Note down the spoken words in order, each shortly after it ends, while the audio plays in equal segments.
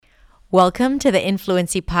Welcome to the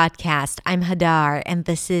Influency Podcast. I'm Hadar, and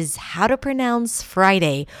this is How to Pronounce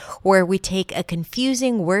Friday, where we take a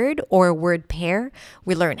confusing word or word pair,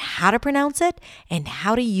 we learn how to pronounce it and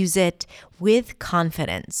how to use it with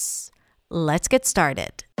confidence. Let's get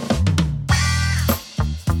started.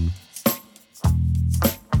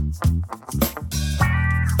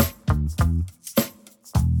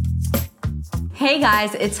 Hey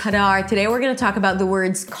guys, it's Hadar. Today we're going to talk about the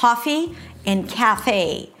words coffee and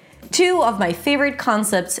cafe. Two of my favorite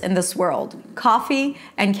concepts in this world, coffee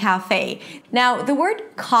and cafe. Now, the word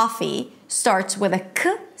coffee starts with a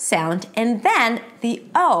k sound and then the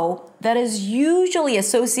O that is usually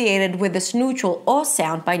associated with this neutral O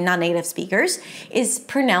sound by non-native speakers is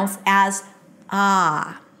pronounced as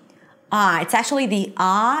ah. It's actually the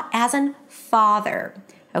ah as in father,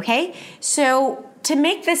 okay? So to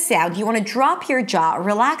make this sound, you want to drop your jaw,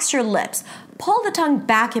 relax your lips, pull the tongue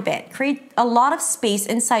back a bit, create a lot of space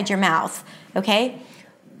inside your mouth, okay?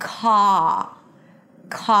 Coffee.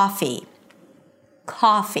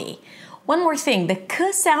 One more thing, the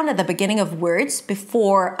k sound at the beginning of words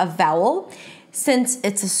before a vowel, since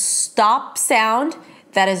it's a stop sound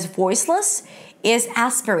that is voiceless, is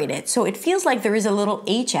aspirated. So it feels like there is a little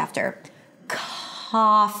H after.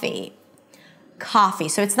 Coffee.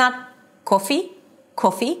 So it's not coffee.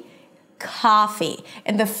 Coffee.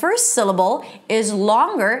 And the first syllable is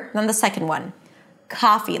longer than the second one.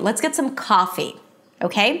 Coffee. Let's get some coffee.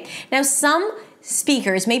 Okay? Now, some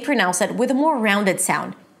speakers may pronounce it with a more rounded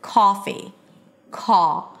sound. Coffee.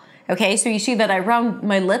 Caw. Okay? So you see that I round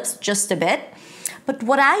my lips just a bit. But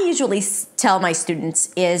what I usually tell my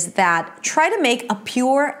students is that try to make a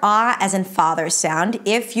pure ah as in father sound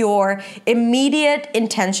if your immediate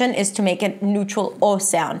intention is to make a neutral O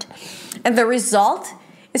sound. And the result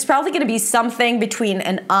is probably going to be something between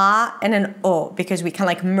an ah and an O because we can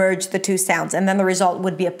like merge the two sounds. And then the result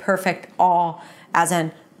would be a perfect ah as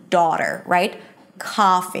in daughter, right?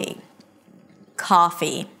 Coffee.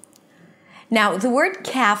 Now, the word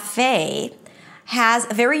cafe has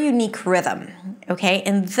a very unique rhythm, okay?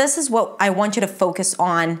 And this is what I want you to focus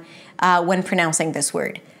on when pronouncing this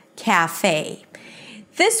word, cafe.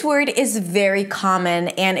 This word is very common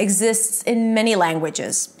and exists in many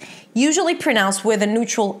languages, usually pronounced with a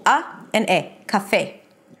neutral a and e, cafe,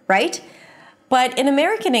 right? But in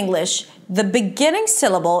American English, the beginning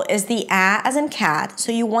syllable is the a as in cat,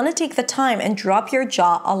 so you want to take the time and drop your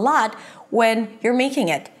jaw a lot when you're making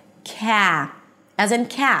it. Ca, as in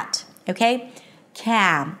cat, okay?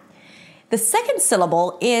 Ca. The second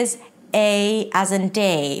syllable is a as in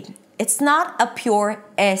day. It's not a pure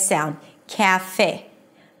e sound, cafe.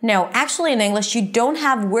 No, actually in English, you don't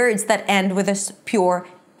have words that end with this pure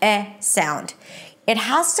e sound. It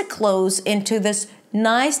has to close into this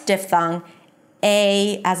nice diphthong,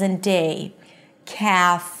 a as in day.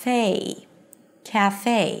 Cafe.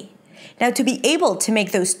 Now, to be able to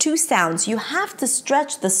make those two sounds, you have to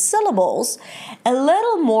stretch the syllables a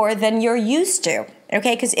little more than you're used to,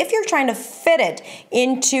 okay? Because if you're trying to fit it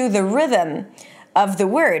into the rhythm of the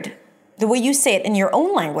word, the way you say it in your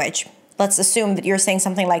own language, let's assume that you're saying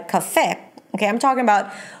something like café, okay? I'm talking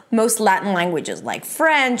about most Latin languages like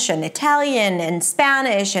French and Italian and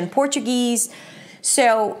Spanish and Portuguese.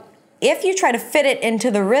 So if you try to fit it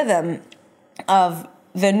into the rhythm of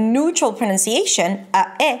the neutral pronunciation,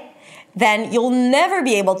 then you'll never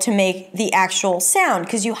be able to make the actual sound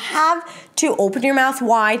because you have to open your mouth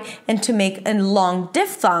wide and to make a long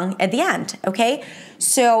diphthong at the end, okay?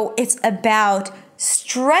 So it's about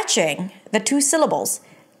stretching the two syllables.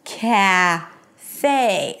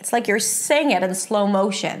 Cafe. It's like you're saying it in slow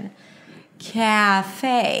motion.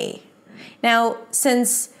 Cafe. Now,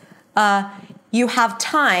 since you have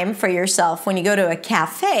time for yourself when you go to a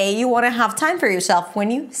cafe, you want to have time for yourself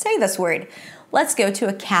when you say this word. Let's go to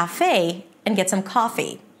a cafe and get some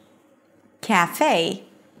coffee. Cafe,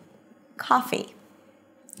 coffee.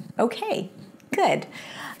 Okay, good.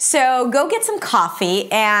 So go get some coffee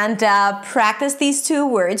and practice these two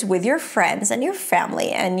words with your friends and your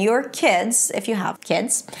family and your kids, if you have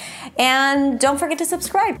kids. And don't forget to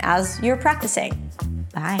subscribe as you're practicing.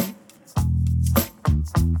 Bye.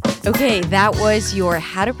 Okay, that was your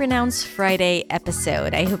How to Pronounce Friday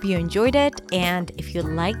episode. I hope you enjoyed it. And if you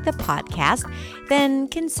like the podcast, then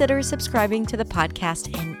consider subscribing to the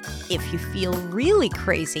podcast. And if you feel really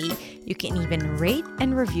crazy, you can even rate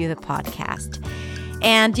and review the podcast.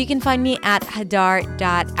 And you can find me at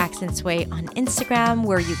hadar.accentsway on Instagram,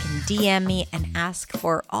 where you can DM me and ask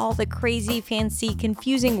for all the crazy, fancy,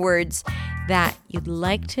 confusing words that you'd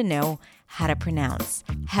like to know how to pronounce.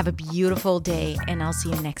 Have a beautiful day, and I'll see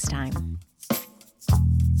you next time.